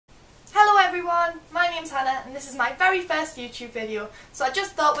everyone, my name's Hannah and this is my very first YouTube video, so I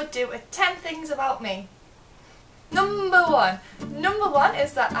just thought we'd do a 10 things about me. Number one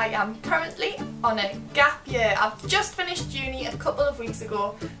is that I am currently on a gap year. I've just finished uni a couple of weeks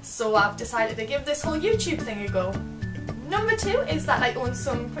ago, so I've decided to give this whole YouTube thing a go. Number 2 is that I own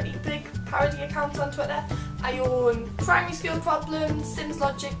some pretty big parody accounts on Twitter. I own Primary School Problems, Sims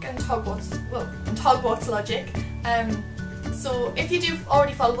Logic and Hogwarts Logic. So if you do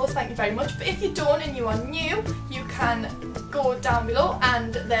already follow those, thank you very much, but if you don't and you are new, you can go down below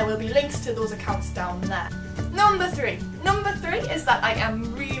and there will be links to those accounts down there. Number three is that I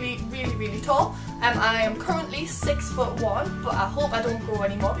am really tall. I am currently 6'1", but I hope I don't grow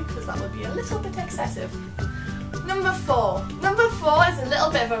anymore because that would be a little bit excessive. Number four is a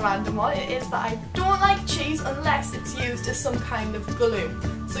little bit of a random one. It is that I don't like cheese unless it's used as some kind of glue.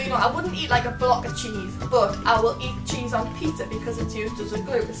 So, you know, I wouldn't eat like a block of cheese, but I will eat cheese on pizza because it's used as a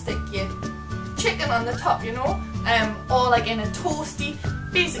glue to stick your chicken on the top, you know, or like in a toasty,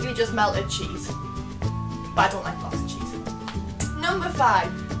 basically just melted cheese. But I don't like lots of cheese. Number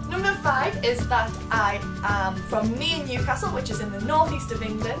five is that I am from near Newcastle, which is in the northeast of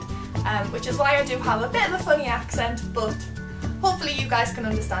England, which is why I do have a bit of a funny accent, but hopefully you guys can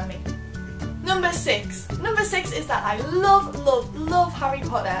understand me. Number six is that I love Harry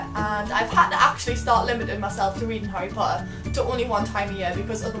Potter, and I've had to actually start limiting myself to reading Harry Potter to only one time a year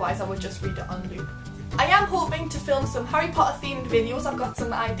because otherwise I would just read it on loop. I am hoping to film some Harry Potter themed videos. I've got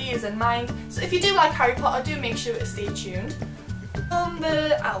some ideas in mind, so if you do like Harry Potter, do make sure to stay tuned.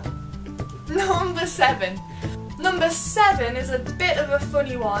 Number seven is a bit of a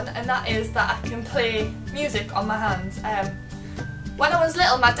funny one, and that is that I can play music on my hands. When I was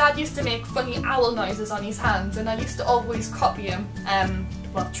little, my dad used to make funny owl noises on his hands and I used to always copy him,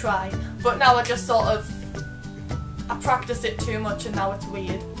 well try, but now I just sort of, I practice it too much and now it's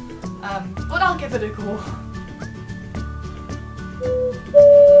weird, but I'll give it a go.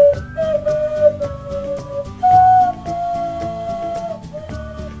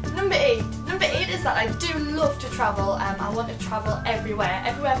 Number eight is that I do love to travel. I want to travel everywhere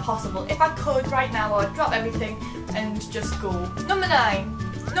possible. If I could right now, I would drop everything and just go. Number nine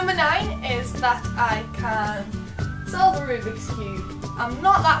is that I can solve a Rubik's Cube. I'm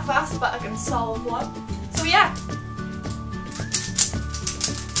not that fast, but I can solve one. So yeah.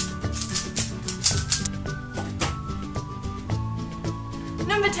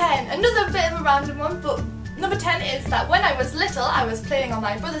 Number 10, another bit of a random one, but number 10 is that when I was little, I was playing on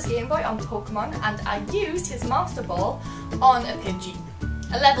my brother's Game Boy on Pokemon, and I used his Master Ball on a Pidgey,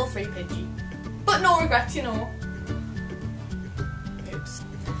 a level 3 Pidgey. But no regrets, you know. Oops.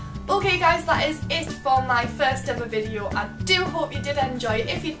 Okay guys, that is it for my first ever video. I do hope you did enjoy it.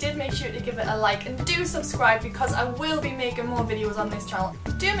 If you did, make sure to give it a like and do subscribe because I will be making more videos on this channel.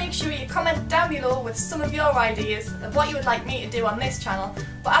 Do make sure you comment down below with some of your ideas of what you would like me to do on this channel.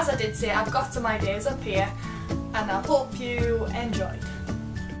 But as I did say, I've got some ideas up here and I hope you enjoyed.